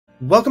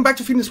Welcome back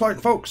to Phoenix White,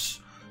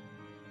 folks.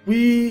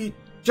 We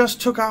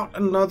just took out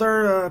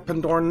another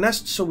Pandoran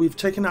nest, so we've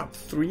taken out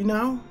 3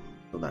 now.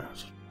 So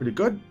that's pretty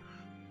good.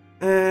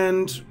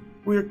 And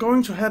we're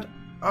going to head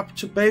up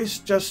to base,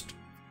 just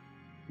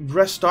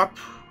rest up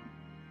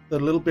the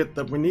little bit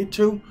that we need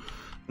to.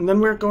 And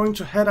then we're going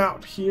to head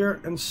out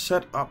here and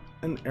set up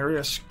an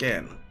area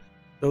scan.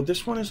 Though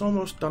this one is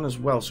almost done as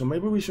well, so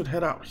maybe we should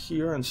head out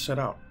here and set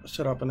up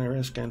an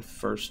area scan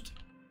first.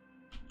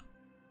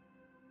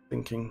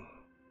 Thinking.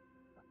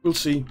 We'll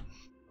see.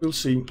 We'll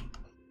see.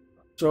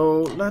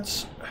 So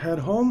let's head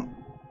home.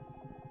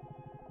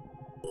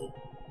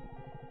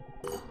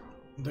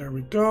 There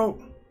we go.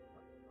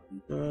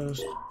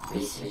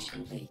 Research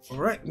complete.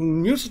 Alright,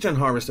 mutagen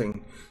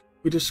harvesting.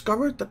 We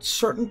discovered that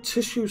certain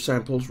tissue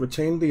samples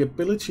retain the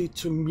ability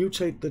to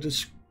mutate. The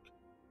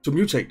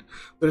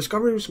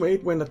discovery was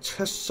made when a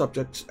test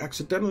subject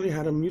accidentally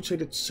had a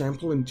mutated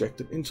sample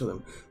injected into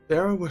them. The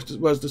error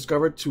was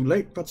discovered too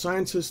late, but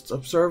scientists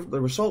observed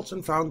the results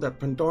and found that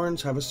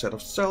Pandorans have a set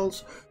of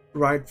cells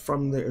derived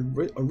from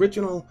the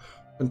original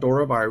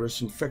Pandora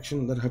virus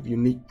infection that have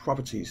unique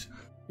properties.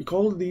 We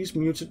call these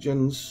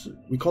mutagens.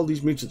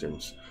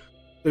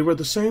 They were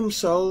the same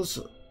cells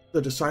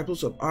the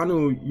disciples of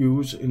Anu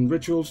use in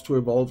rituals to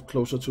evolve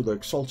closer to the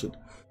Exalted.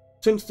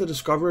 Since the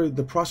discovery,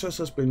 the process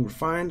has been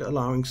refined,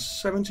 allowing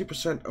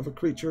 70% of a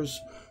creature's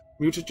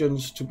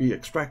mutagens to be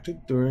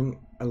extracted during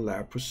a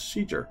lab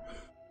procedure.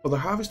 For the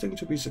harvesting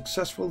to be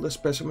successful, the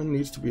specimen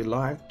needs to be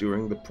alive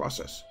during the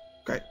process.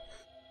 Okay.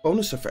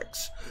 Bonus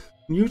effects.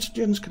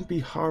 Mutagens can be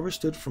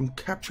harvested from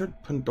captured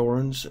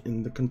Pandorans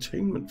in the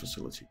containment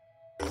facility.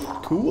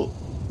 Cool.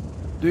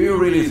 Do you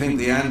really think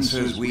the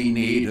answers we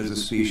need as a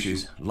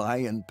species lie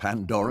in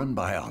Pandoran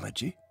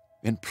biology?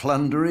 In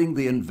plundering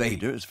the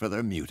invaders for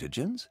their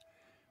mutagens?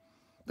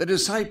 The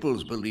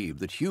disciples believe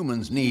that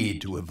humans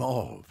need to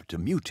evolve, to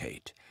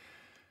mutate.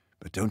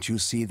 But don't you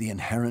see the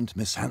inherent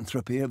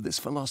misanthropy of this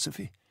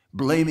philosophy?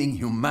 Blaming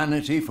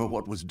humanity for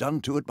what was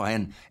done to it by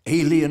an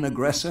alien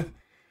aggressor?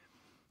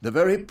 The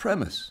very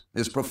premise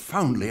is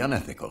profoundly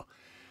unethical.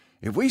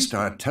 If we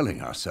start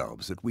telling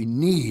ourselves that we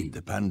need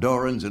the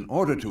Pandorans in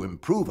order to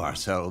improve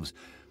ourselves,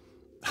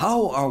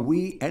 how are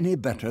we any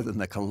better than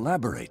the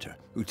collaborator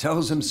who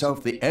tells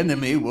himself the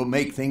enemy will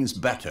make things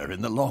better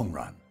in the long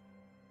run?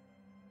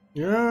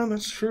 Yeah,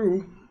 that's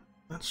true.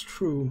 That's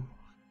true.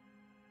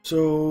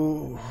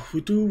 So, we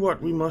do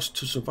what we must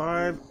to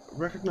survive.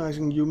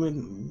 Recognizing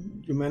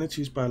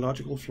humanity's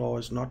biological flaw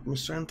is not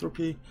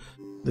misanthropy.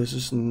 This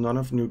is none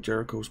of New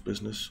Jericho's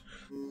business.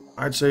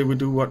 I'd say we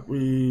do what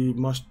we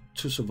must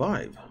to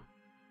survive.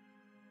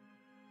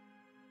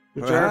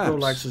 New Jericho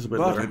likes us a bit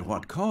but better. at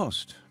what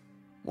cost?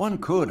 One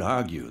could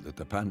argue that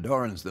the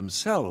Pandorans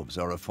themselves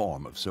are a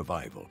form of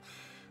survival.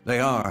 They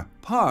are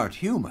part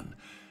human,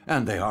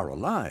 and they are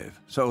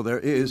alive, so there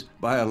is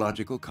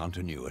biological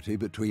continuity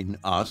between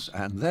us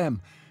and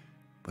them.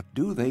 But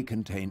do they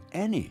contain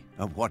any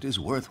of what is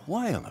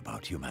worthwhile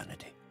about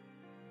humanity?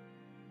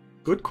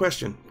 Good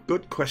question.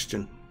 Good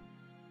question.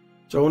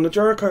 So New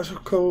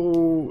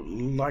Jericho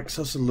likes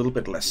us a little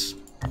bit less.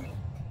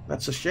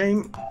 That's a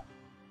shame.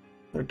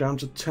 They're down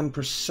to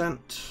 10%.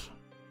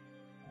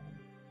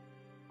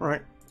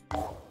 Alright.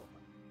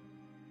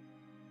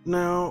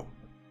 Now,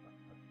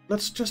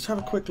 let's just have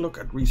a quick look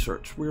at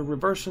research. We're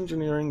reverse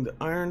engineering the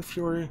Iron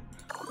Fury.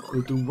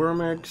 We'll do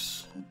worm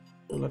eggs.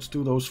 So let's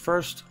do those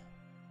first.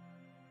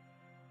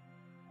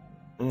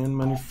 And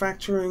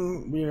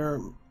manufacturing, we are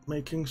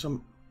making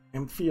some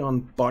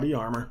Amphion body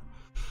armor.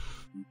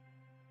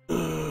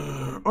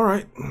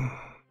 Alright.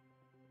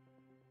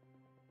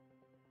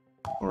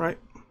 Alright.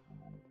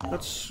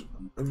 Let's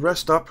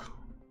rest up.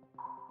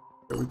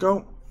 There we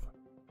go.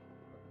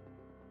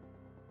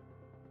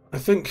 I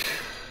think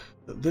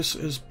this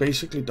is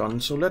basically done,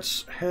 so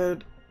let's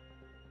head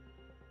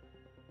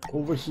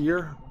over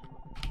here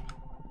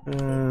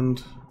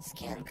and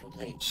Scan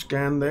complete.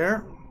 scan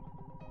there.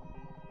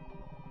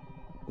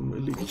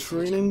 Elite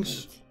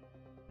trainings.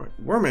 Right,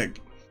 worm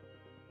egg.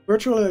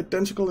 Virtually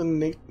identical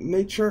in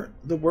nature,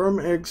 the worm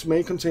eggs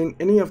may contain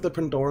any of the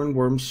Pandoran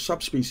worm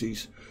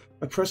subspecies.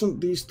 At present,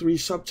 these 3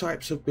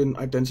 subtypes have been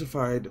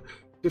identified,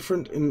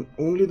 different in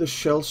only the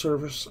shell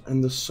surface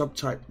and the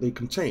subtype they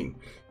contain.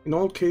 In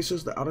all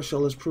cases, the outer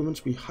shell has proven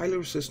to be highly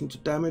resistant to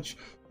damage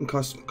in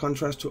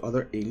contrast to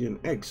other alien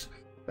eggs.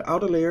 The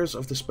outer layers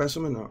of the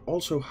specimen are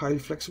also highly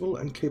flexible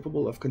and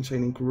capable of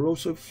containing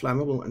corrosive,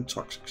 flammable, and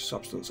toxic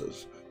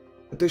substances.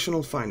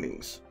 Additional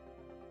findings.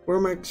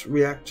 Worm eggs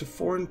react to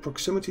foreign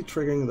proximity,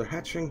 triggering the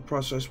hatching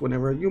process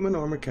whenever a human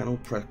or mechanical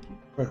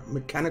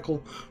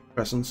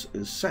presence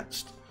is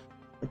sensed.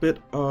 A bit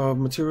of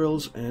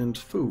materials and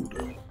food.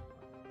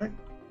 Okay.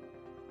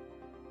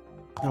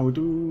 Now we're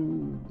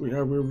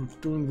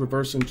doing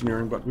reverse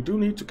engineering, but we do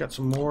need to get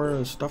some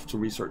more stuff to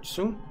research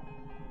soon.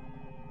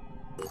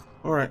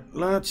 Alright,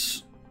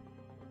 let's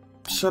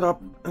set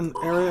up an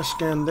area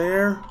scan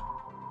there.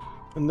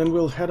 And then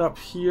we'll head up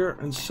here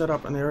and set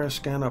up an area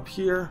scan up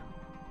here.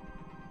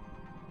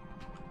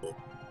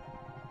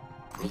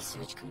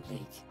 Research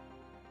complete.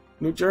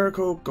 New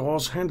Jericho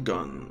Gauss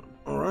handgun.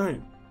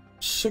 Alright.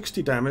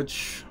 60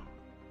 damage.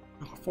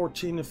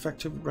 14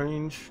 effective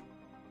range.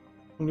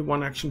 Only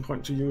one action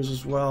point to use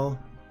as well.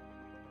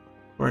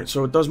 Alright,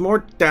 so it does more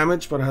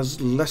damage but has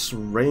less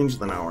range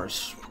than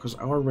ours. Because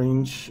our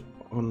range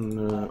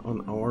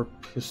on our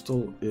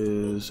pistol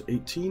is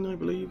 18, I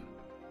believe.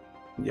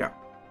 Yeah.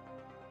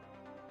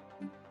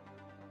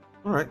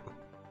 Alright.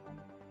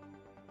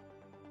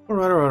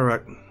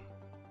 Alright.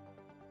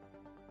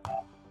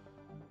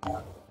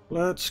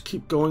 Let's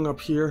keep going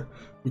up here.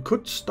 We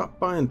could stop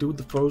by and do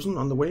the frozen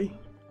on the way.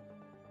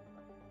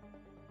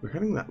 We're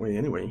heading that way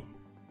anyway.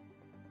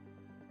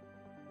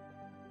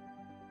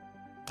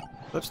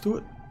 Let's do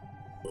it.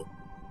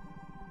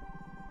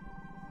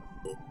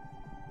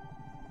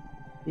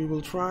 We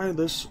will try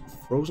this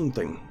frozen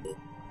thing.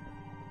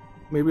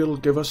 Maybe it'll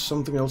give us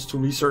something else to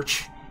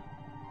research.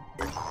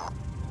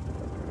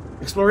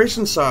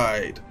 Exploration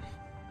side.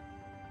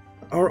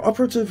 Our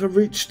operative have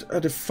reached a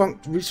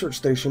defunct research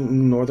station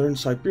in northern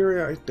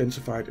Siberia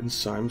identified in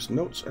Symes'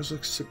 notes as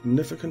a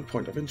significant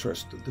point of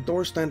interest. The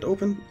doors stand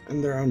open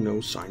and there are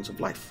no signs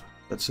of life.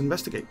 Let's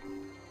investigate.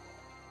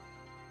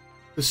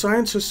 The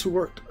scientists who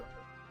worked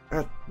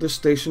at this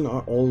station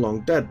are all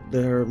long dead.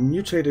 Their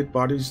mutated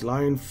bodies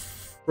lie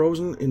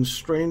frozen in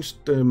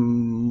strange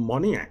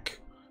demoniac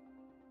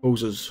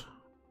poses.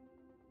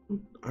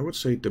 I would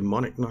say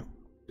demonic, not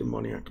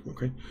demoniac.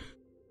 Okay.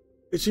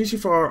 It's easy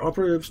for our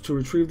operatives to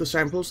retrieve the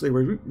samples they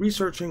were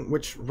researching,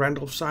 which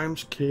Randolph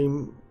Symes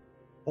came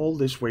all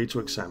this way to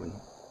examine.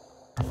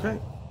 Okay.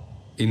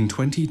 In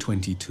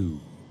 2022,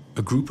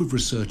 a group of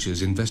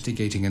researchers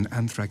investigating an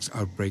anthrax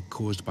outbreak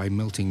caused by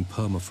melting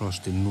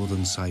permafrost in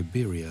northern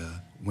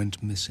Siberia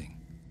went missing.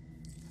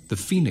 The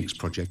Phoenix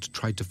Project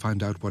tried to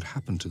find out what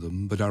happened to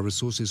them, but our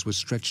resources were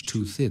stretched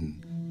too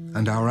thin,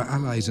 and our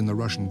allies in the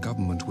Russian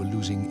government were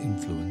losing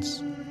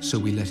influence, so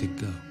we let it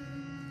go.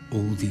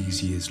 All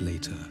these years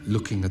later,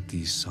 looking at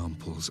these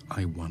samples,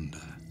 I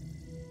wonder,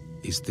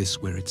 is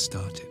this where it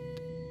started?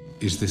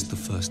 Is this the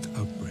first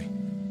outbreak?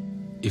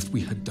 If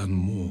we had done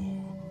more,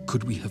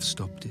 could we have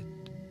stopped it?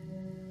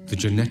 The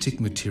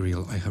genetic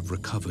material I have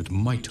recovered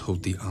might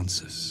hold the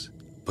answers,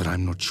 but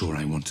I'm not sure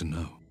I want to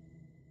know.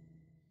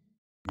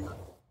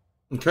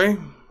 Okay.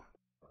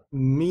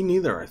 Me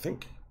neither, I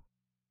think.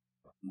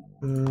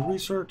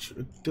 Research,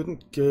 it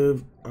didn't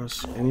give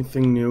us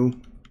anything new.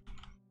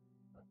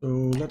 So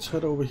let's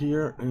head over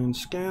here and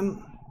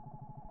scan.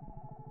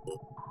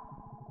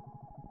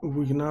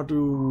 We can now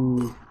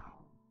do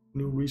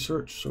new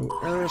research. So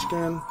area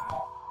scan.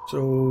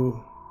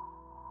 So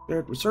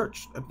shared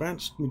research,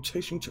 advanced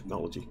mutation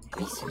technology.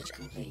 Research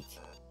complete.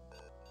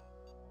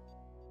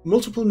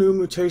 Multiple new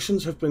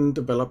mutations have been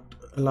developed,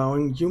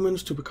 allowing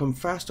humans to become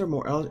faster,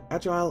 more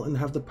agile, and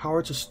have the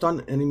power to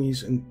stun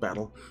enemies in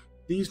battle.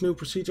 These new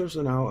procedures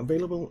are now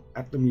available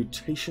at the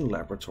mutation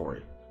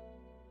laboratory.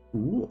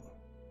 Ooh.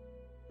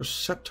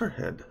 Receptor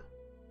head.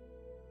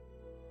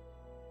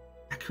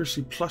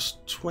 Accuracy plus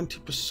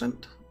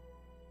 20%.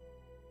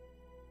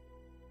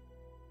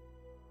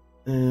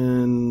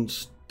 And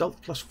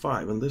stealth plus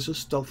 5. And this is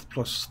stealth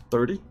plus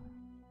 30.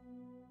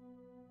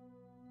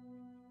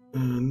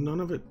 And none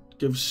of it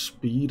gives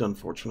speed,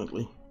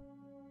 unfortunately.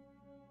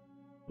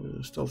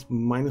 Stealth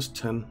minus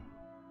 10.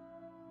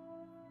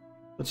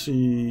 Let's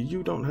see.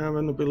 You don't have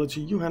an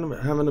ability. You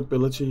have an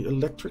ability.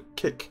 Electric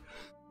kick.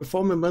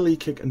 Perform a melee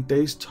kick and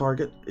daze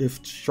target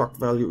if shock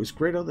value is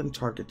greater than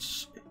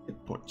target's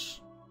hit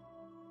points.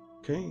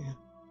 Okay.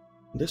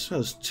 This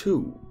has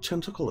 2.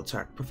 Tentacle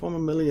attack. Perform a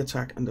melee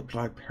attack and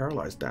apply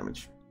paralyzed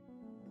damage.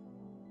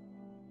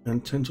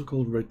 And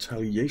tentacle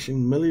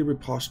retaliation. Melee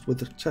riposte with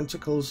the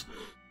tentacles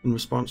in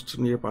response to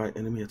nearby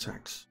enemy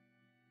attacks.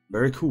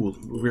 Very cool.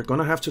 We're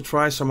gonna have to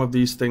try some of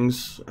these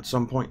things at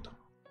some point.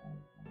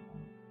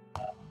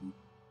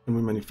 Can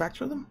we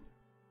manufacture them?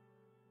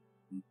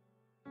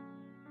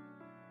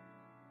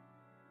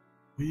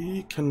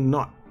 We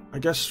cannot. I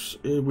guess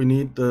we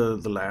need the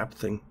lab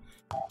thing.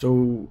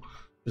 So,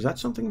 is that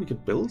something we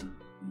could build?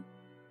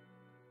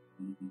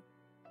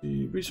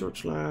 The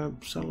research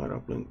lab, satellite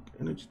uplink,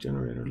 energy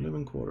generator,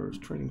 living quarters,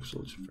 training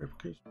facilities,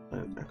 fabrication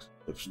plant,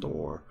 active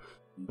store,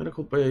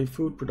 medical bay,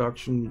 food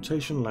production,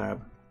 mutation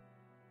lab.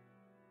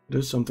 It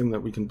is something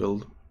that we can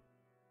build.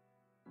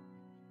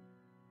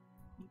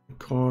 It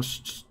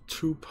costs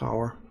 2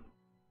 power.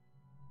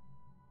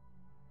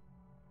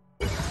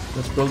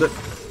 Let's build it.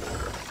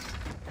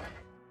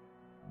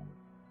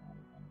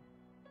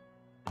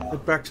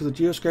 Get back to the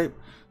geoscape.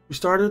 We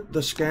started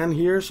the scan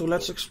here, so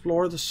let's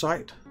explore the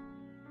site.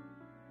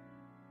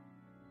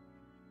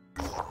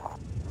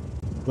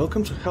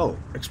 Welcome to Hell,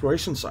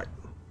 exploration site.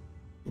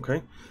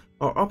 Okay.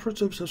 Our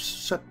operatives have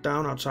sat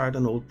down outside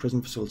an old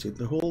prison facility.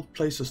 The whole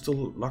place is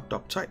still locked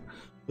up tight,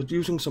 but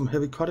using some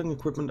heavy cutting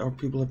equipment, our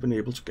people have been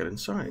able to get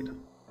inside.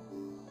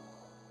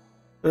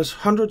 There's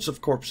hundreds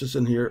of corpses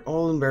in here,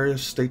 all in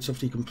various states of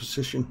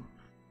decomposition.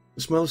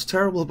 The smell is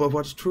terrible, but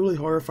what's truly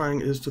horrifying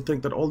is to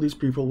think that all these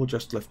people were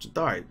just left to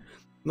die,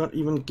 not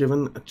even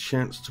given a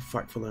chance to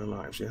fight for their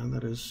lives. Yeah,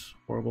 that is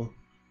horrible.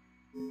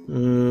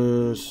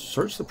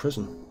 Search the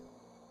prison.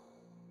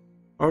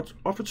 Our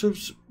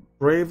operatives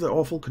brave the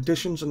awful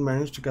conditions and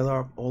manage to gather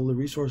up all the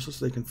resources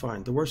they can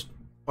find. The worst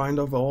find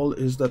of all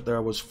is that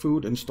there was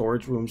food in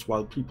storage rooms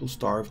while people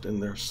starved in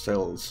their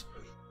cells.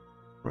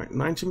 Right,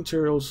 90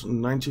 materials,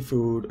 90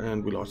 food,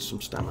 and we lost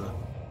some stamina.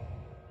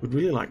 We'd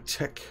really like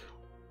tech.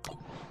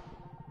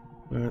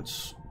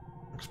 Let's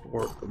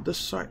explore this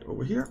site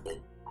over here.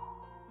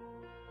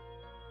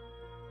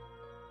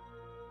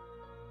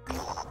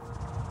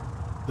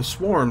 The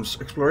Swarms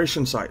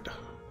exploration site.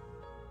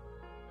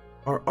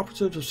 Our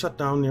operatives have sat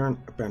down near an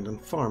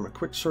abandoned farm. A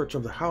quick search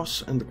of the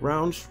house and the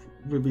grounds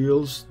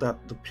reveals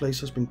that the place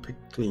has been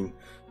picked clean.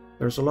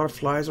 There's a lot of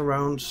flies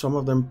around, some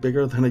of them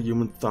bigger than a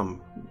human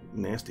thumb.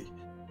 Nasty.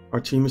 Our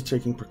team is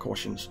taking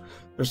precautions.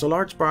 There's a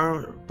large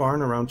barn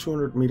around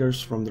 200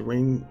 meters from the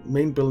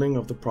main building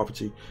of the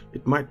property.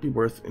 It might be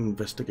worth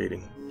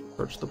investigating.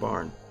 Search the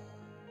barn.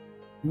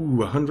 Ooh,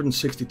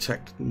 160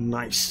 tech.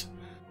 Nice.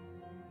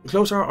 The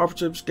closer our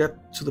operatives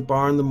get to the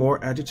barn, the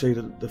more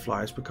agitated the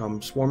flies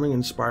become, swarming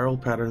in spiral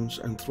patterns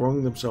and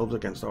throwing themselves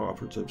against our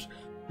operatives.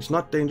 It's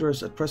not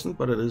dangerous at present,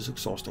 but it is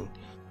exhausting.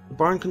 The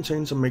barn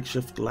contains a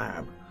makeshift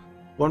lab.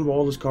 One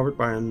wall is covered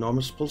by an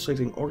enormous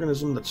pulsating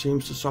organism that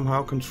seems to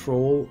somehow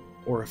control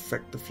or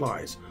affect the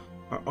flies.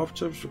 Our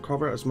operatives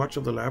recover as much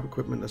of the lab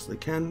equipment as they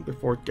can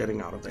before getting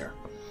out of there.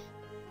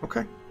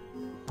 Okay.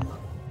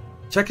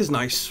 Tech is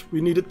nice. We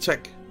needed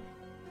tech.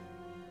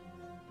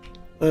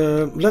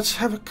 Let's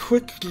have a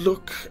quick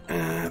look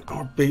at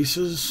our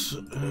bases.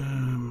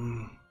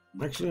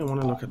 Actually, I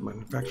want to look at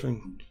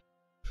manufacturing.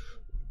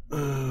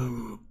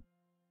 I'm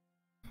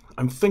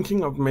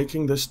thinking of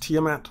making this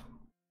Tiamat.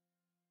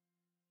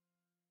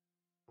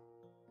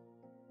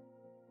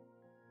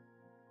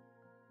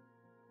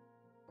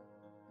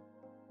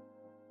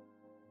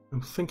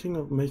 I'm thinking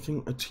of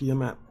making a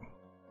Tiamat.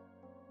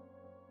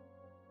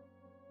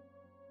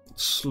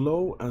 It's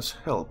slow as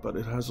hell, but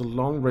it has a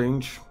long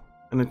range.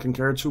 And it can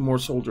carry 2 more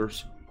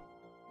soldiers.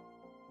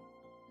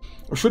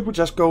 Or should we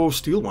just go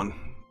steal one?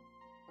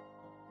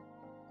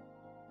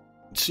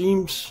 It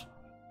seems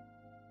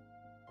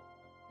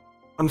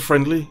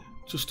unfriendly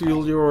to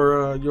steal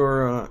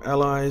your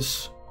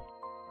allies'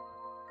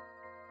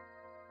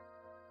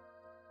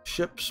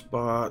 ships,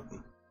 but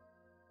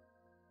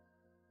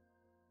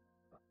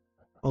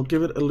I'll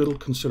give it a little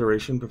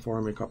consideration before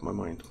I make up my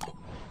mind.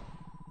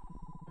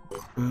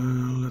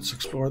 Let's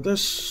explore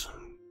this.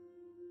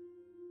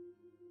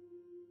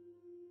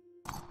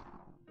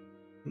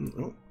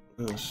 Oh,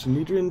 a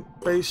Synedrian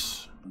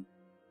base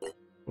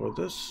for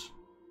this.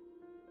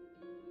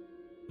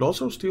 Could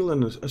also steal a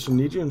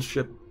Synedrian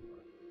ship.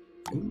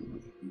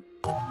 Ooh.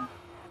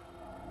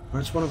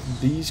 That's one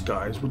of these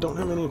guys. We don't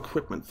have any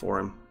equipment for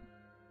him.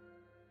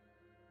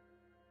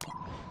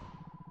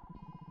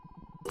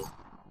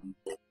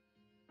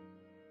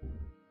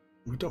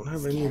 We don't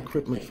have any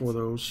equipment for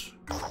those.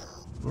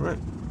 Alright.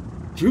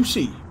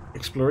 Juicy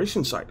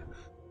exploration site.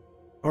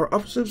 Our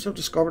operatives have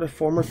discovered a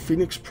former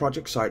Phoenix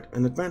Project site,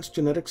 an advanced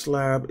genetics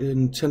lab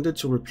intended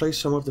to replace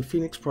some of the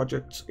Phoenix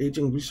Project's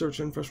aging research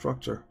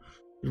infrastructure.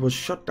 It was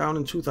shut down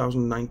in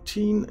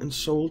 2019 and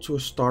sold to a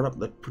startup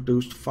that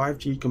produced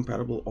 5G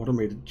compatible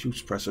automated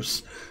juice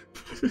pressers.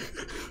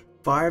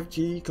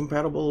 5G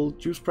compatible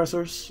juice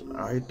pressers?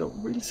 I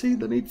don't really see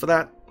the need for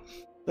that.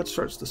 Let's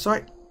search the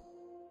site.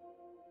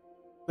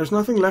 There's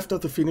nothing left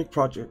of the Phoenix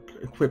Project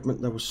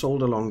equipment that was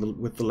sold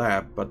along with the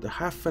lab, but the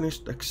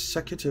half-finished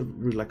executive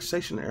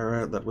relaxation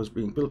area that was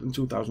being built in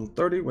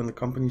 2030 when the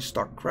company's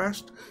stock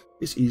crashed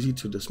is easy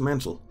to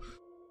dismantle.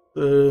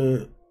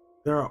 There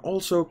are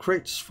also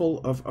crates full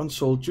of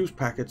unsold juice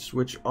packets,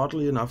 which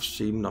oddly enough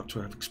seem not to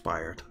have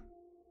expired.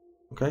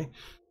 Okay,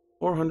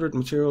 400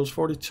 materials,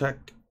 40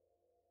 tech,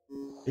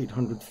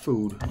 800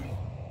 food,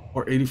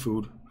 or 80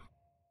 food.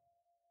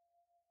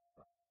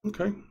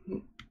 Okay.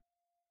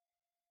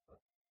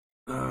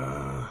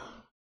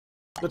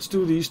 Let's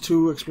do these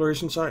 2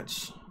 exploration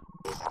sites.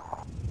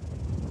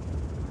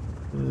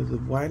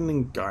 The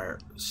widening gyre.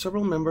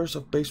 Several members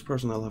of base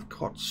personnel have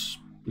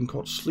been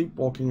caught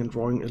sleepwalking and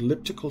drawing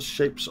elliptical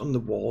shapes on the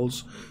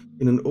walls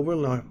in an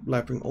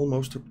overlapping,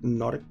 almost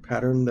hypnotic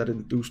pattern that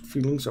induced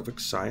feelings of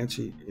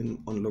anxiety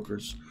in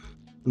onlookers.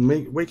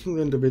 Waking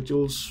the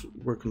individuals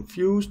were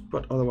confused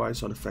but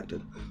otherwise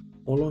unaffected.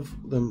 All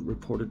of them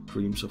reported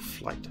dreams of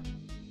flight.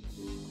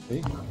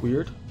 Okay,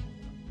 weird.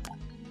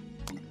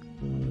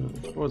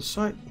 Explore the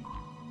site.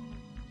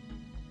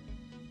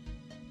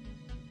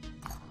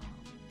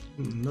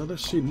 Another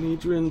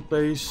Synedrian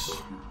base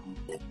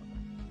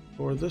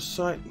for this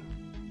site.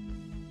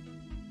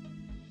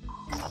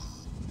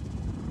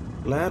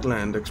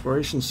 Ladland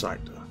exploration site.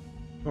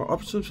 Our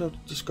operatives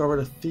have discovered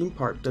a theme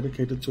park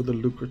dedicated to the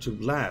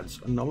lucrative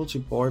Lads, a novelty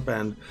boy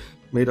band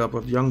made up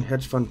of young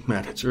hedge fund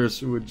managers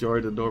who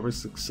enjoyed enormous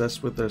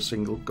success with their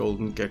single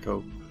golden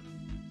gecko.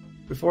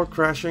 Before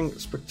crashing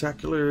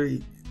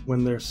spectacularly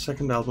when their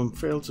second album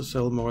failed to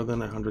sell more than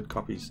 100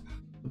 copies.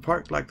 The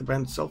park, like the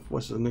band itself,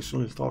 was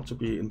initially thought to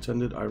be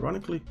intended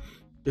ironically.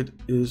 It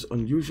is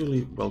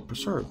unusually well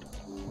preserved.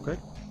 Okay.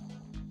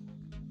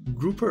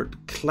 Rupert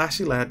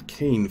Classy Lad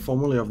Kane,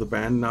 formerly of the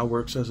band, now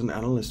works as an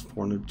analyst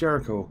for New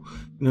Jericho.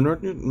 In an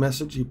urgent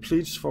message, he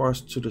pleads for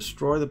us to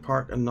destroy the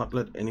park and not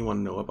let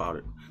anyone know about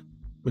it.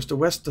 Mr.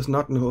 West does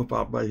not know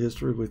about my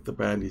history with the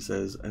band, he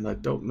says, and I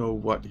don't know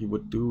what he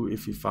would do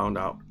if he found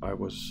out I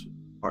was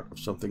part of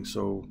something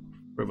so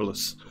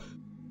frivolous.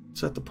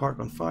 Set the park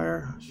on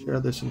fire, share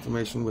this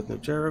information with New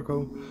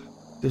Jericho,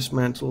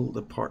 dismantle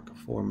the park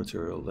for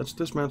material. Let's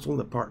dismantle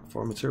the park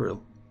for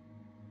material.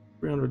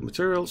 300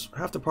 materials.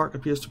 Half the park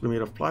appears to be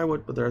made of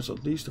plywood, but there's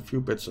at least a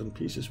few bits and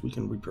pieces we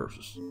can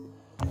repurpose.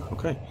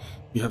 Okay,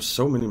 we have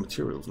so many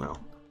materials now.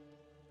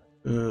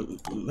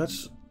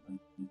 Let's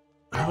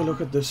have a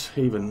look at this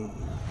haven.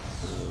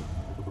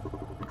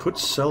 We could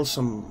sell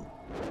some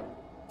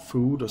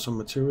food or some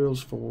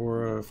materials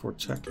for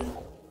tech.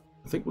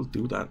 I think we'll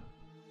do that.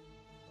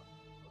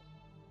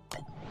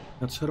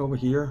 Let's head over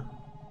here.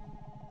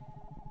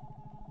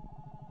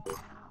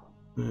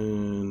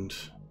 And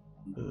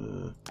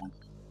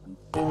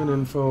haven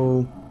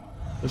info.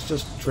 Let's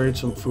just trade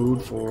some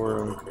food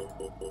for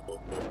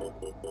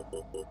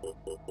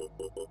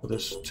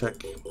this tech.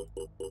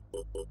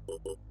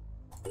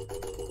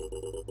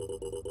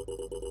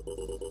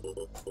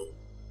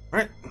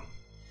 Alright.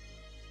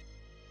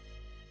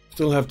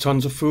 Still have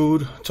tons of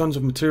food, tons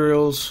of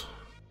materials.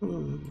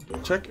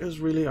 Tech is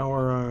really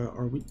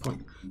our weak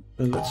point.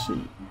 Let's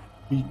see.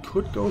 We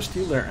could go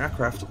steal their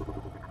aircraft.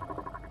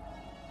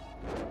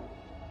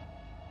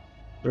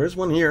 There is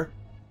one here.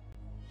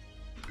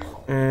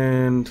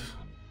 And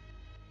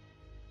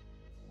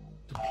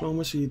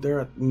diplomacy,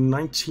 they're at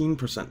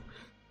 19%.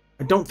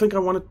 I don't think I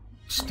want to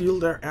steal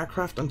their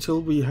aircraft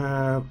until we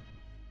have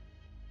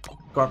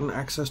gotten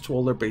access to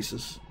all their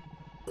bases.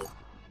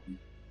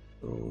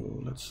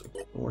 So let's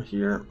explore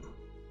here.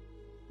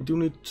 We do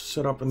need to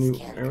set up a new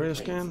area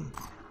scan.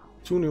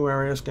 2 new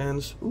area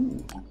scans.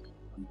 Ooh.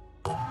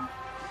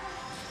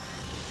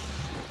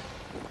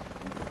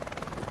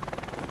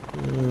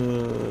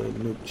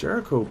 New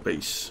Jericho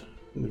base.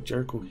 New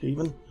Jericho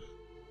Haven.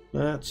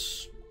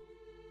 Let's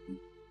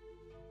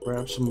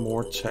grab some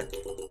more tech.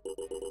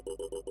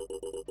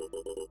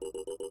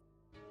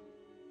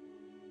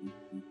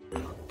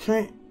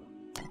 Okay.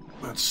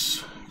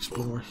 Let's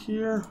explore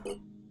here.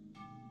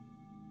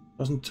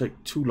 Doesn't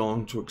take too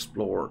long to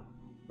explore.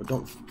 I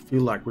don't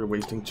feel like we're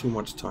wasting too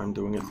much time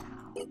doing it.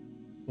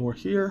 Or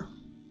here.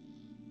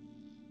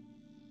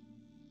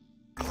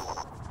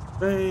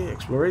 Okay,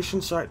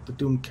 exploration site, the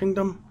Doomed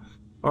Kingdom.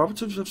 Our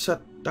operatives have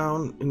sat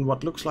down in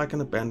what looks like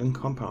an abandoned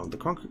compound. The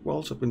concrete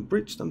walls have been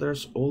breached and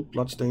there's old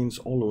bloodstains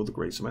all over the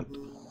grey cement.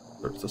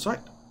 Search the site.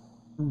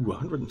 Ooh,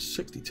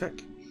 160 tech.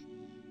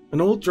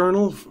 An old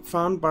journal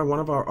found by one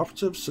of our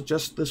operatives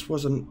suggests this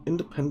was an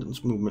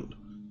independence movement.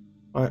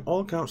 By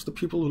all accounts, the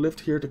people who lived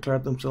here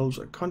declared themselves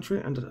a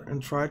country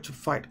and tried to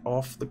fight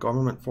off the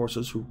government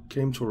forces who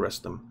came to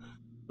arrest them.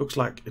 Looks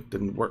like it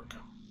didn't work.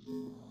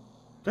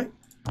 Okay.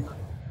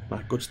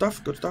 Good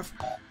stuff, good stuff.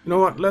 You know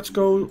what, let's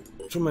go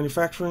to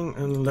manufacturing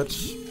and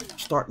let's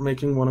start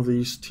making one of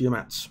these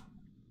Tiamats.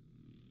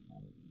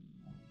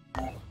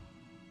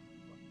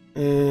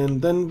 And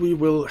then we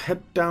will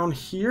head down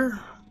here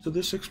to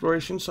this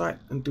exploration site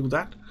and do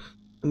that.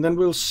 And then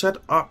we'll set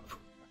up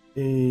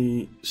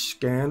a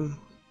scan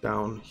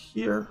down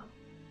here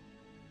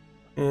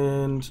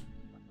and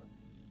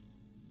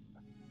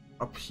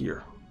up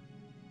here.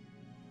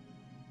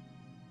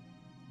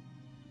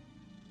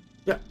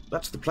 Yeah,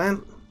 that's the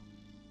plan.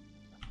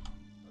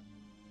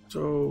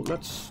 So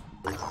let's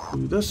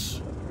do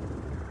this.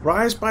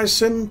 Rise by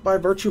sin, by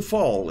virtue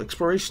fall,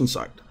 exploration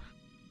site.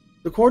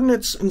 The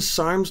coordinates in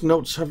Symes'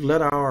 notes have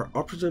led our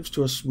operatives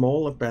to a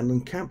small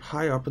abandoned camp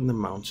high up in the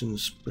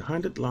mountains.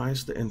 Behind it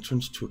lies the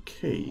entrance to a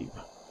cave.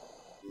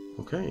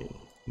 Okay,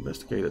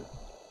 investigate it.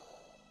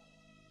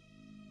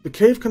 The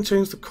cave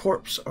contains the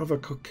corpse of a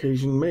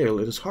Caucasian male.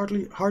 It is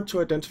hard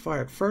to identify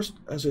at first,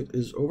 as it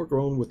is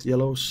overgrown with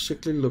yellow,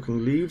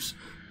 sickly-looking leaves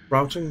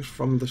sprouting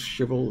from the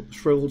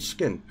shriveled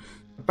skin.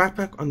 A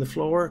backpack on the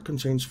floor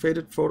contains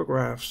faded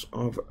photographs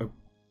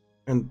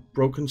and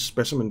broken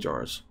specimen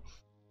jars.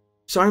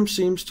 Symes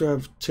seems to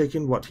have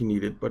taken what he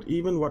needed, but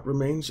even what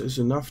remains is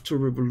enough to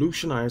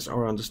revolutionize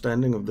our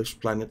understanding of this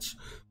planet's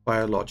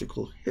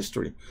biological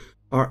history.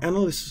 Our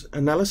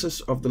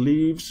analysis of the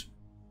leaves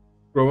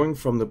growing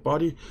from the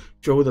body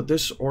show that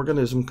this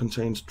organism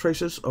contains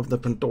traces of the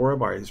Pandora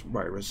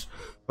virus,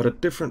 but a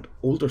different,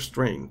 older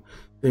strain.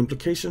 The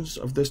implications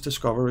of this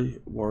discovery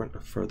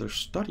warrant further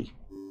study.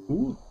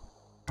 Ooh.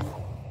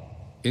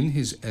 In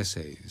his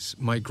essays,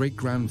 my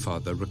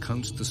great-grandfather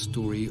recounts the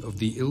story of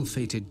the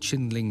ill-fated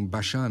Qinling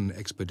Bashan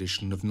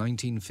expedition of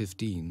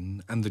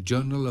 1915 and the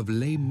journal of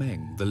Lei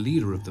Meng, the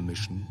leader of the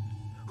mission,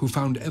 who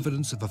found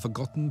evidence of a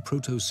forgotten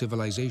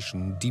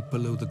proto-civilization deep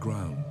below the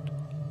ground.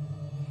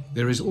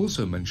 There is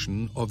also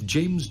mention of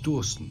James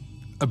Dawson,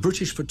 a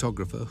British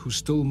photographer who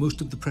stole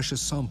most of the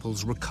precious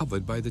samples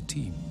recovered by the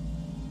team.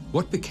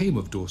 What became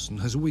of Dawson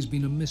has always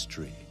been a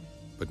mystery,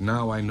 but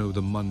now I know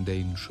the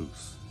mundane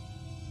truth.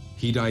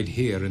 He died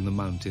here in the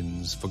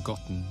mountains,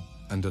 forgotten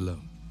and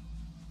alone.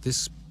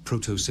 This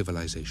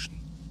Proto-civilization.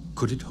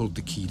 Could it hold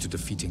the key to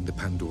defeating the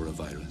Pandora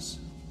virus?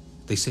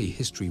 They say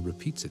history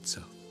repeats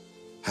itself.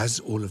 Has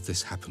all of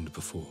this happened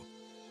before?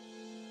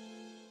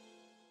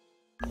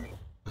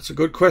 That's a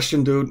good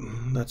question, dude.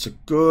 That's a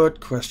good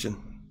question.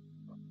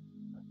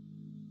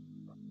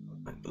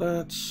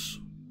 Let's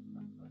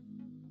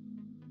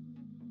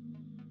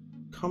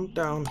come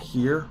down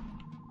here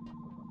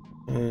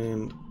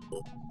and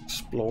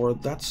explore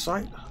that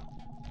site.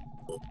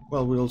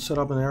 Well, we'll set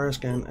up an area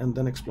scan and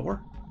then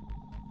explore.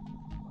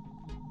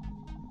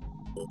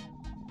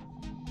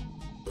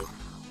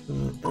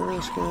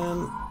 Area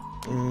scan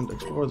and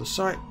explore the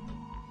site.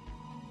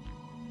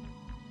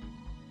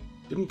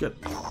 Didn't get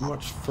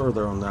much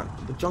further on that.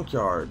 The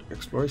junkyard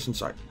exploration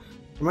site.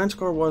 The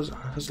Manticore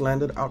has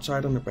landed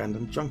outside an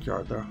abandoned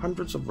junkyard. There are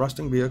hundreds of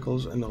rusting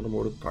vehicles and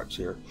automotive parts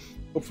here.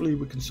 Hopefully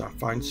we can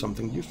find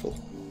something useful.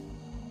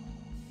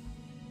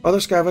 Other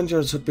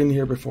scavengers have been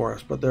here before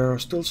us, but there are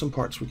still some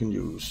parts we can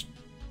use.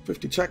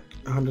 50 tech,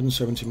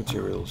 170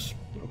 materials.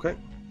 Okay.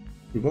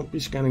 We won't be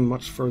scanning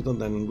much further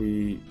than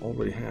we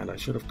already had. I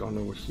should have gone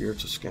over here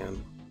to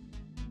scan.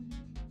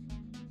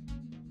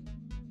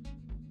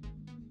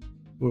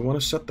 We want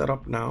to set that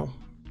up now.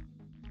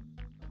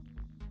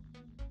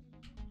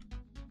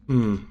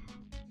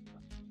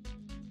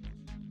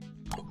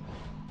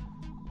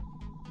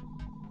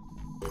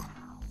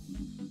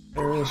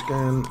 Area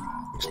scan,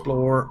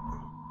 explore.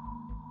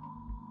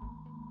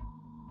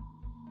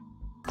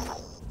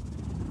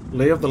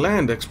 Lay of the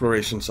land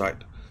exploration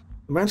site.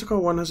 The Manticore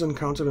 1 has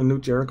encountered a new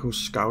Jericho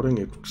scouting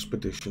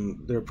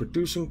expedition. They're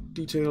producing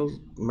detailed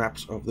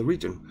maps of the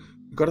region.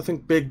 You gotta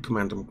think big,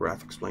 Commander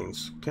McGrath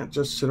explains. Can't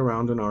just sit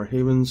around in our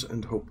havens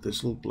and hope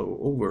this'll blow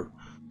over.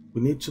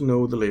 We need to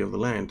know the lay of the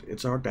land.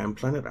 It's our damn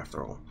planet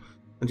after all.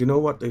 And you know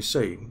what they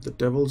say, the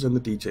devil's in the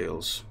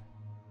details.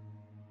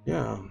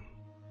 Yeah.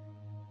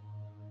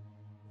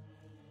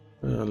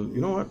 You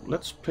know what?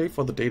 Let's pay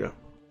for the data.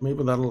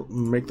 Maybe that'll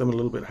make them a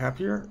little bit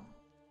happier.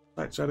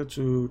 Sites added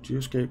to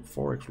Geoscape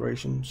 4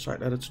 exploration.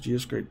 Site added to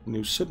Geoscape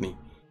New Sydney.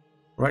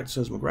 Right,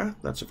 says McGrath.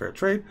 That's a fair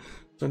trade.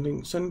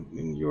 Sending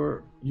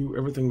you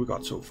everything we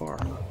got so far.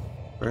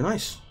 Very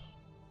nice.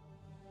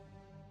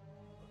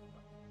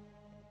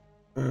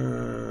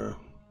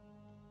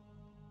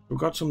 We've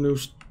got some new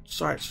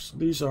sites.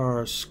 These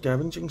are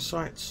scavenging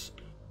sites.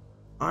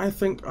 I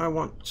think I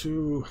want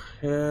to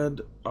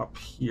head up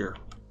here,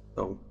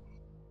 though,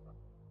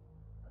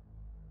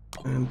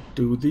 and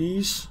do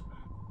these,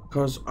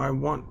 because I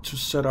want to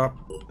set up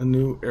a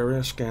new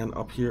area scan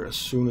up here as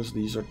soon as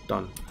these are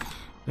done.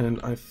 And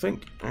I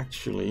think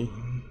actually,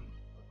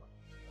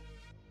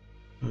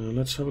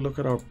 let's have a look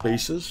at our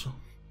bases.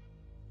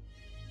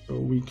 So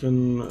we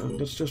can,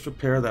 let's just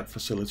repair that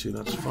facility,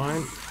 that's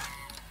fine.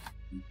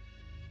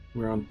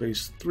 We're on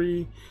base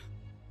 3,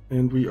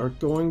 and we are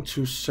going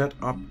to set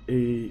up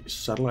a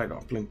satellite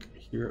uplink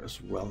here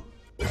as well.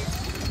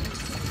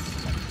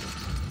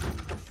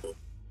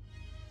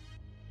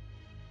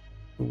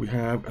 We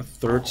have a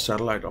third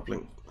satellite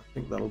uplink. I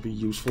think that'll be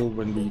useful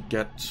when we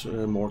get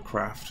more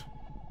craft.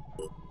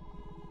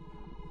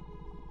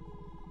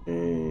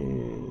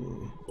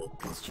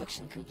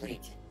 Construction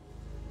complete.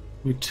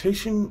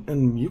 Mutation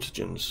and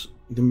mutagens.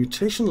 The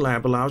mutation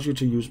lab allows you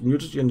to use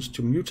mutagens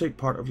to mutate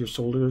part of your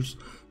soldiers,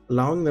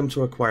 allowing them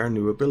to acquire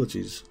new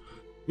abilities.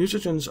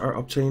 Mutagens are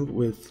obtained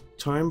with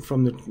time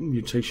from the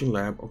mutation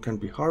lab or can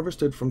be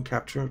harvested from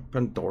captured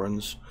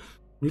Pandorans.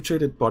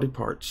 Mutated body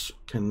parts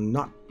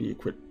cannot be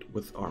equipped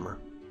with armor.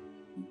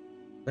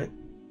 Okay.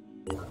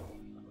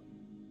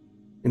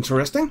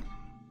 Interesting.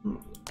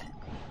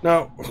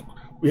 Now,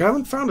 we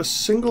haven't found a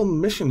single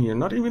mission here,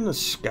 not even a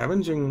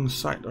scavenging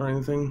site or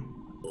anything.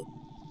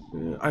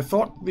 I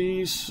thought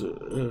these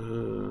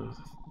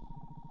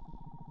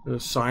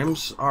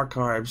Symes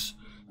archives,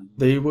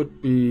 they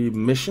would be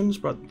missions,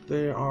 but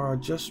they are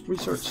just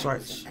research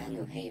sites.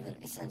 New haven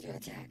is under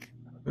attack.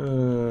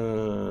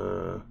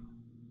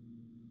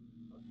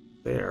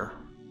 There.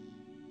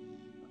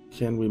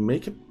 Can we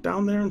make it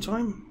down there in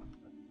time?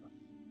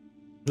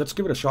 Let's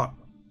give it a shot.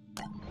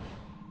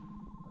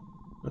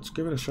 Let's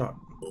give it a shot.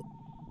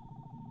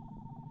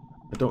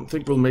 I don't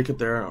think we'll make it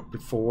there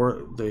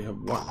before they have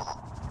won.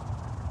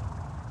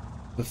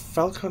 The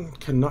Falcon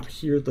cannot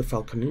hear the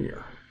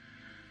Falconeer.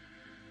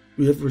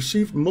 We have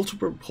received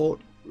multiple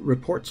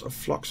reports of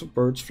flocks of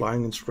birds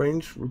flying in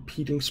strange,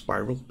 repeating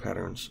spiral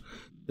patterns.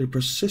 They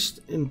persist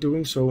in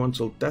doing so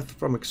until death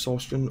from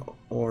exhaustion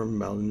or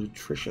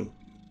malnutrition.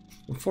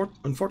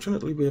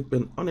 Unfortunately, we have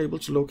been unable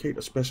to locate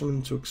a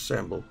specimen to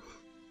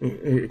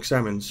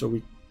examine, so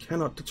we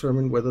cannot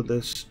determine whether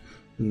this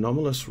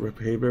anomalous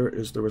behavior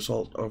is the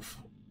result of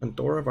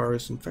Pandora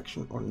virus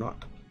infection or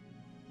not.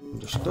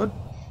 Understood.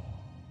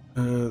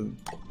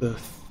 The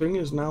thing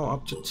is now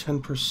up to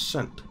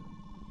 10%,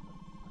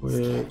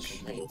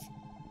 which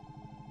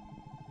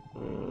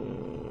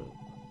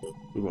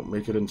we won't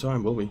make it in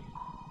time, will we?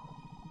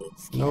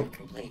 Nope.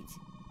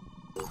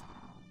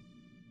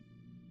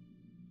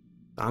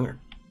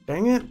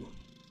 Dang it! You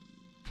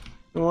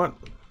know what?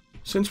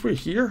 Since we're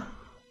here,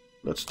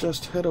 let's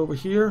just head over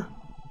here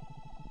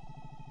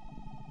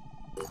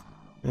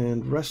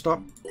And rest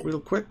up real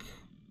quick.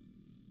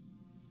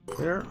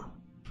 There.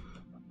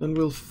 Then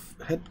we'll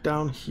head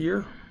down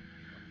here.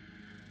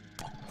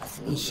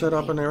 And set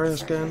up an area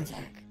scan.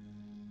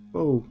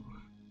 Oh.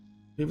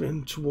 Give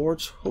in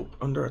towards hope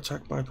under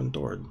attack by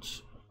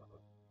Pandorans.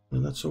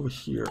 And that's over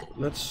here.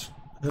 Let's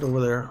head over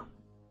there.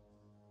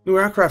 New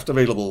aircraft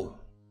available.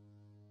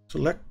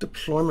 Select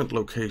deployment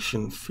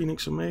location.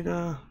 Phoenix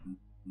Omega.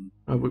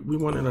 We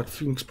want it at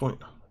Phoenix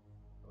Point.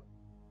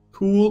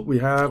 Cool, we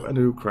have a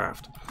new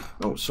craft.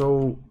 Oh,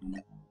 so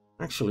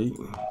actually,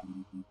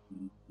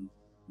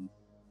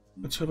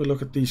 let's have a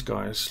look at these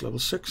guys. Level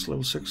 6,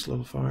 level 6,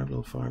 level 5,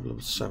 level 5,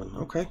 level 7.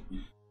 Okay,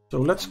 so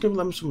let's give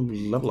them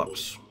some level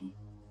ups.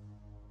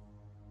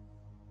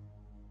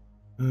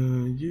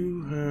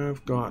 You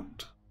have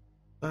got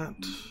that.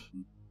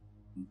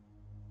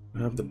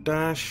 You have the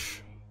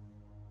dash.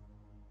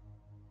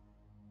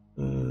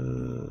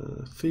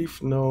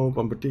 Thief, no.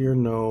 Bombardier,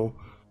 no.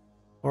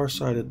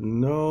 Farsighted,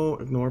 no.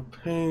 Ignore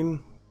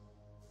pain.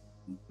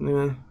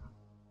 Nah.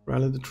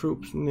 Rally the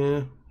troops,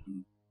 nah.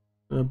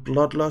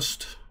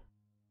 Bloodlust.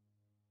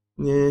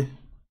 Nah.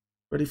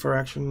 Ready for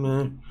action,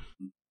 nah.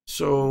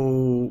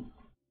 So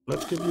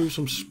let's give you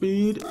some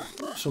speed,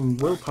 some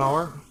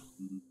willpower,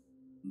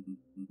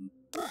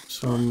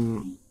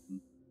 some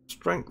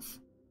strength,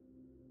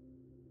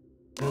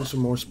 and some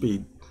more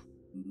speed.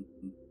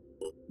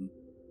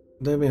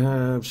 Then we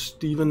have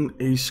Stephen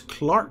Ace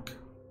Clark,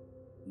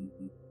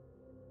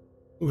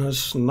 who has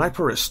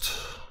Sniperist.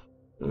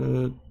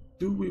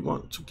 Do we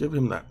want to give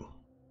him that?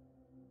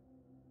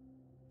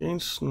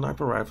 Gains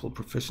sniper rifle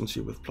proficiency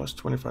with plus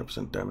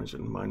 25% damage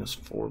and minus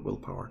 4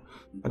 willpower.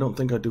 I don't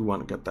think I do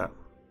want to get that.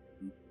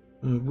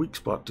 Weak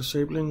spot.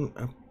 Disabling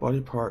a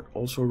body part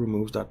also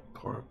removes that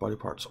body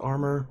part's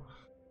armor.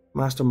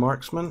 Master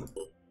Marksman.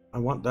 I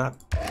want that.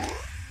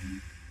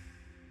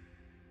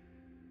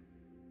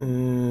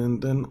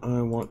 And then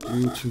I want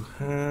you to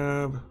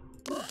have...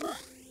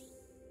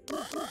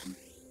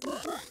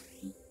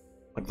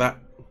 like that.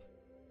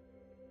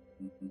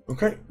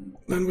 Okay.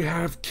 Then we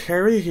have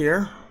Carrie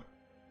here,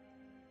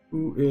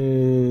 who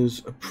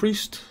is a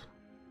priest.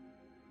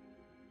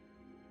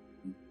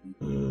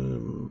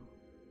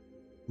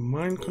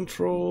 Mind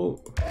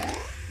control.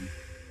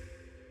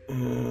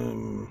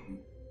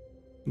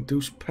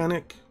 Induce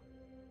panic.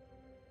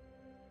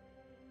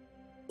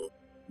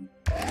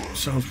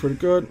 Sounds pretty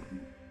good.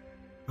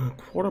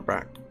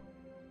 Quarterback.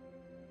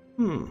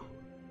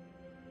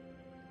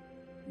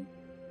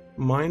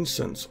 Mind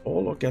sense.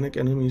 All organic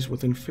enemies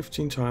within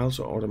 15 tiles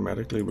are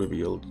automatically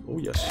revealed. Oh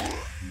yes.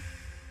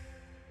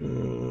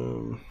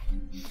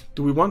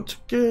 Do we want to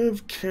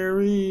give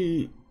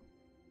Carrie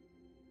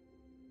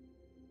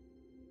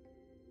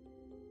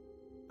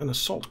an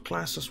assault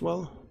class as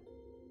well?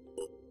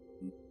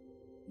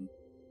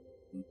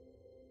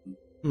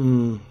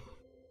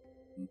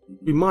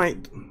 We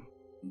might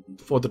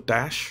for the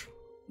dash,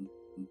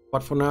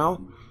 but for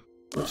now,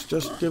 let's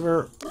just give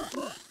her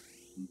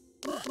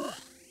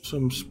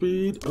some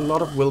speed, a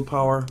lot of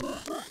willpower,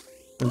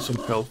 and some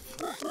health.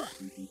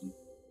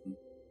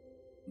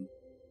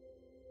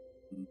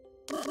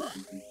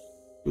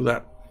 Do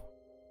that.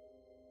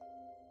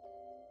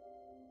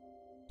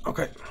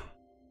 Okay.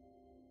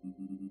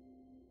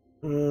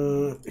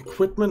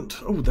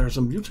 Equipment. Oh, there's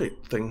a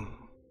mutate thing.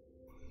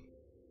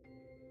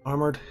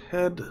 Armored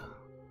head.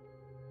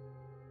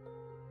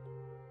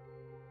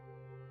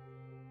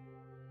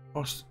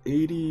 Cost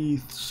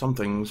 80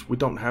 somethings. We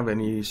don't have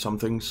any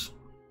somethings.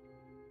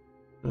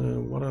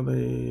 What are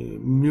they?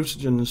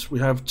 Mutations. We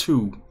have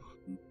 2.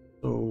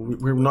 So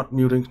we're not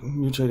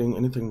mutating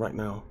anything right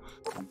now.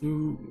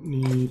 You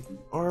need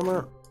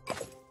armor.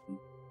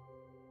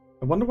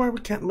 I wonder why we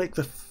can't make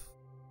the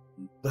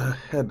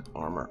head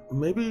armor.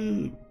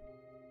 Maybe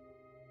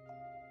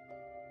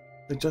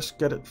they just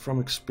get it from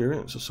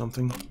experience or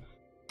something.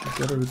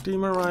 Get a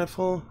Redeemer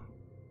rifle,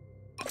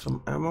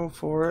 some ammo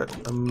for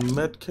it, a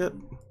med kit.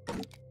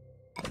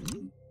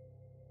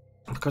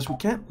 Because we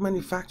can't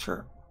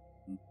manufacture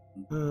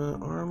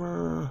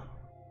armor.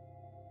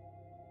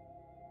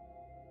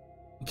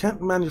 We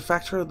can't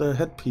manufacture the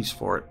headpiece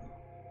for it.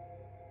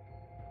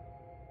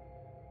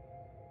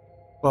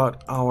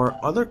 But our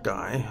other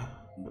guy,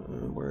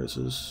 where is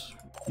his?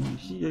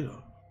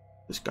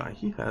 This guy,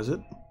 he has it.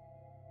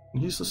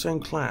 He's the same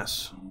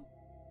class.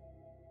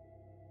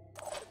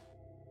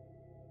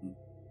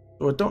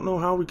 So I don't know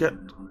how we get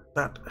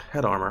that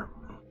head armor.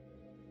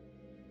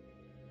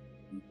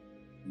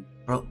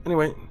 Well,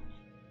 anyway,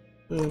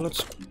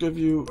 let's give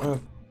you a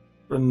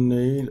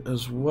grenade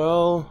as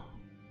well.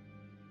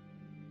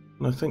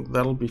 And I think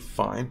that'll be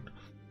fine.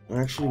 I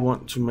actually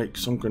want to make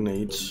some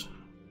grenades.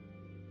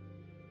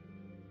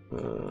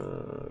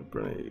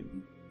 Grenade.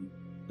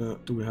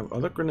 Do we have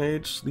other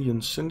grenades? The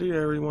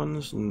incendiary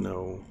ones?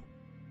 No.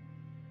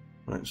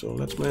 Alright, so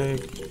let's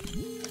make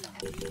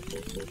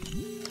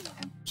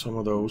some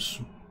of those.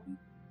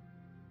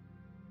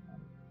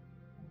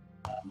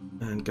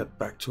 And get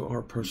back to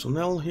our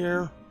personnel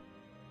here.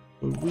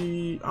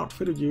 We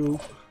outfitted you.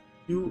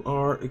 You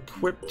are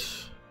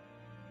equipped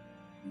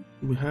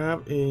We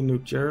have a New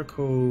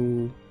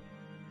Jericho.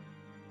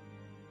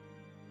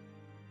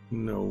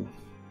 No.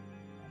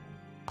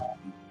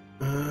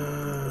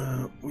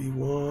 We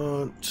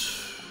want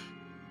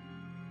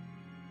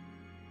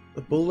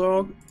the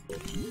Bulldog.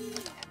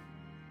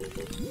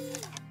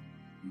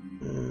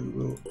 And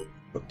we'll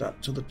put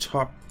that to the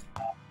top.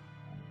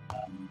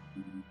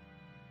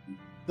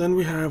 Then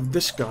we have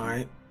this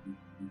guy,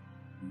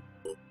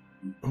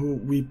 who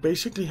we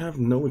basically have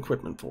no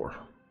equipment for.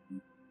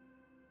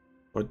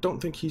 I don't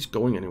think he's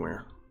going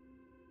anywhere.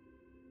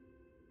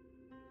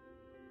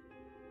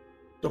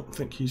 Don't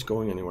think he's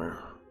going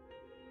anywhere.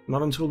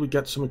 Not until we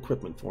get some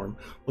equipment for him.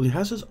 Well, he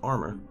has his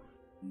armor.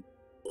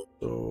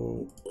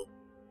 So...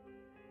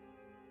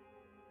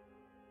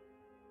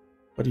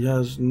 But he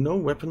has no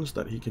weapons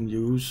that he can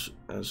use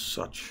as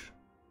such.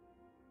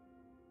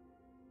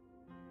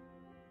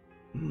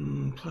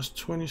 Plus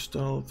 20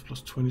 stealth,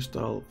 plus 20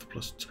 stealth,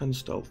 plus 10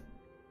 stealth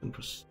and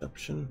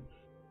perception.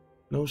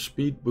 No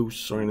speed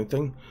boosts or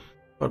anything.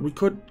 But we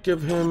could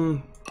give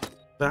him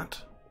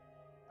that.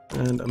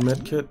 And a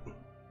medkit.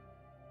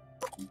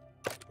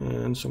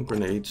 And some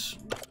grenades.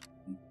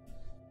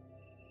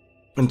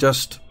 And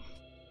just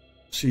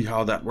see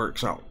how that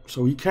works out.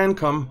 So he can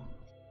come.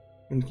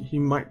 And he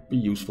might be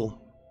useful.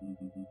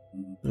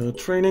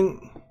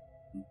 Training.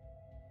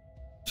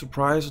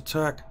 Surprise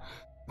attack.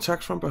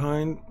 Attacks from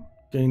behind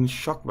gain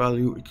shock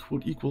value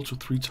equal to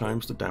 3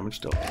 times the damage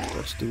dealt.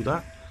 Let's do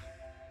that.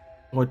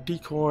 Deploy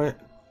decoy.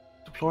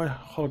 Deploy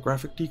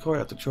holographic decoy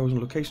at the chosen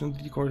location.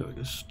 The decoy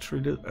is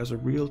treated as a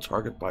real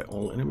target by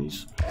all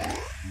enemies.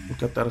 We'll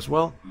get that as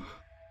well.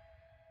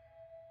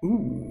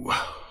 Ooh.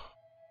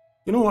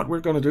 You know what we're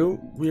going to do?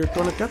 We are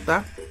going to get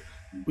that.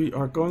 We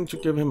are going to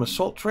give him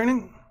assault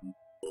training.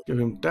 Give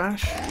him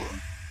dash.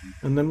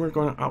 And then we're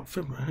going to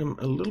outfit him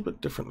a little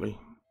bit differently.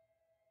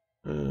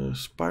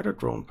 Spider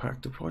drone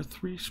pack. Deploy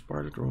 3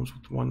 spider drones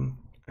with 1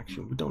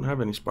 action. We don't have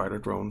any spider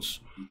drones.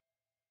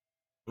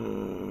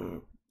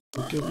 We'll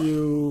give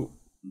you...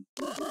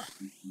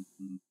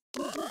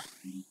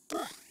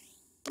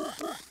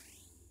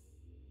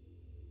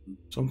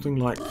 something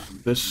like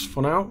this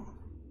for now.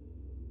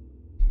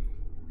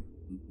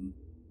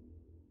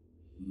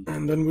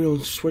 And then we'll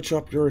switch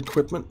up your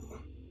equipment.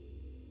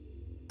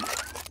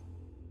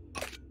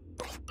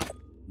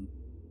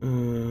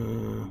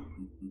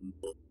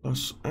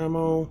 Plus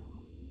ammo.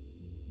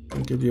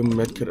 And give you a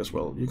medkit as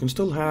well. You can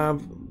still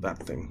have that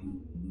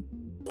thing.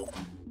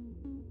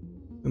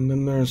 And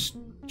then there's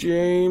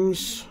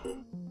James,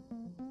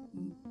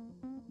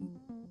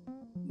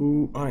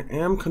 who I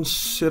am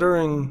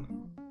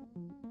considering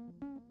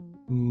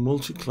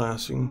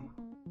multi-classing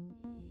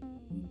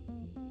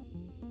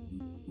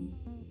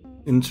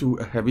into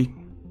a heavy.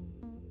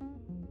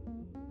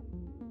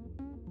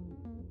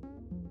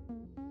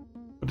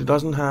 But it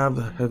doesn't have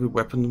the heavy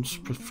weapons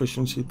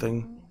proficiency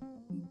thing.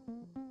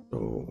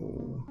 So...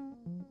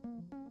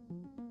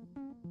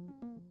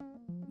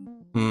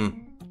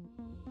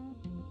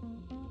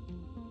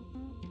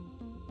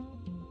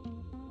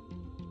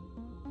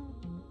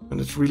 And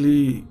it's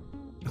really...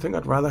 I think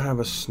I'd rather have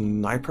a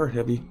sniper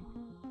heavy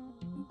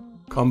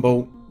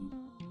combo.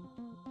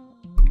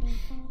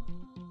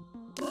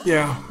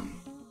 Yeah.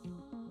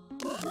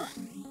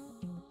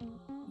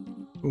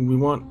 We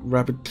want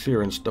rapid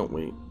clearance, don't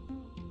we?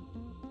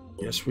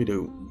 Yes, we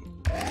do.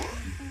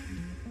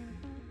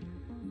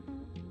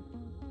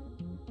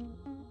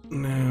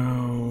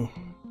 Now...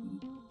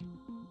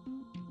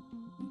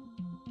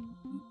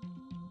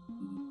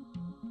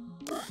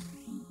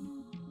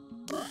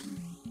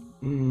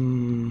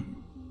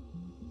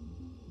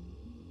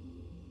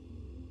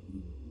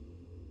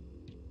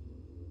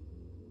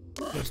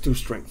 Let's do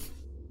strength.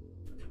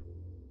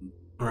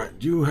 Alright,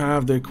 you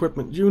have the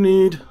equipment you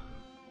need.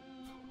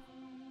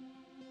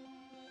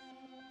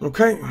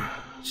 Okay,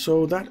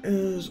 so that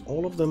is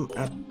all of them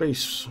at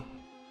base.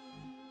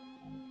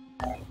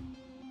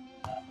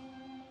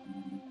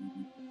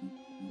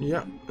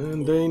 Yeah,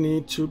 and they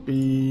need to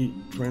be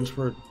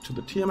transferred to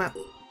the Tiamat.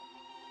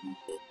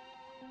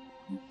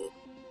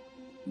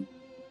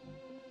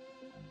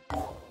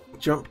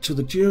 Jump to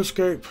the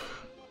geoscape.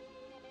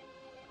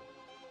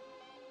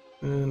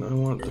 And I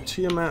want the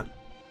Tiamat.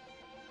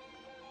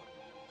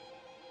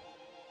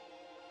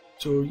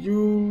 So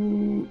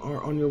you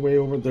are on your way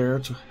over there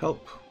to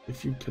help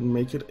if you can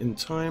make it in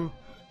time.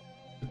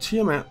 The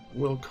Tiamat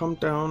will come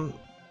down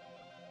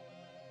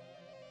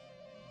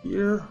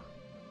here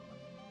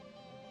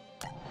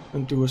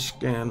and do a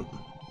scan.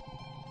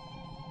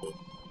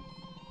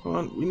 Come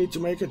on, we need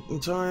to make it in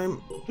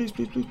time. Please,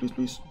 please, please, please,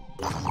 please.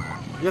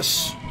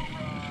 Yes!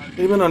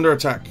 Even under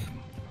attack.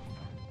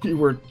 We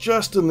were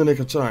just in the nick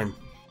of time.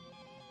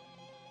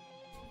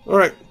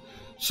 Alright,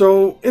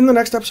 so in the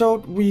next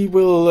episode we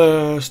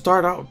will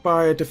start out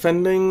by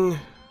defending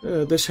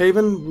this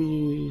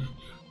haven.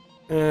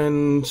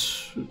 And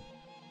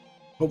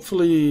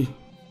hopefully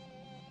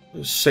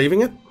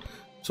saving it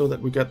so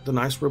that we get the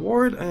nice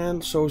reward,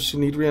 and so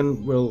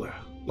Synedrian will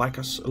like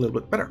us a little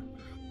bit better.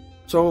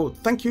 So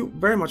thank you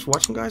very much for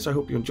watching, guys. I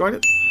hope you enjoyed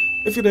it.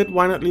 If you did,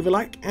 why not leave a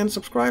like and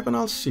subscribe, and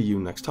I'll see you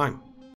next time.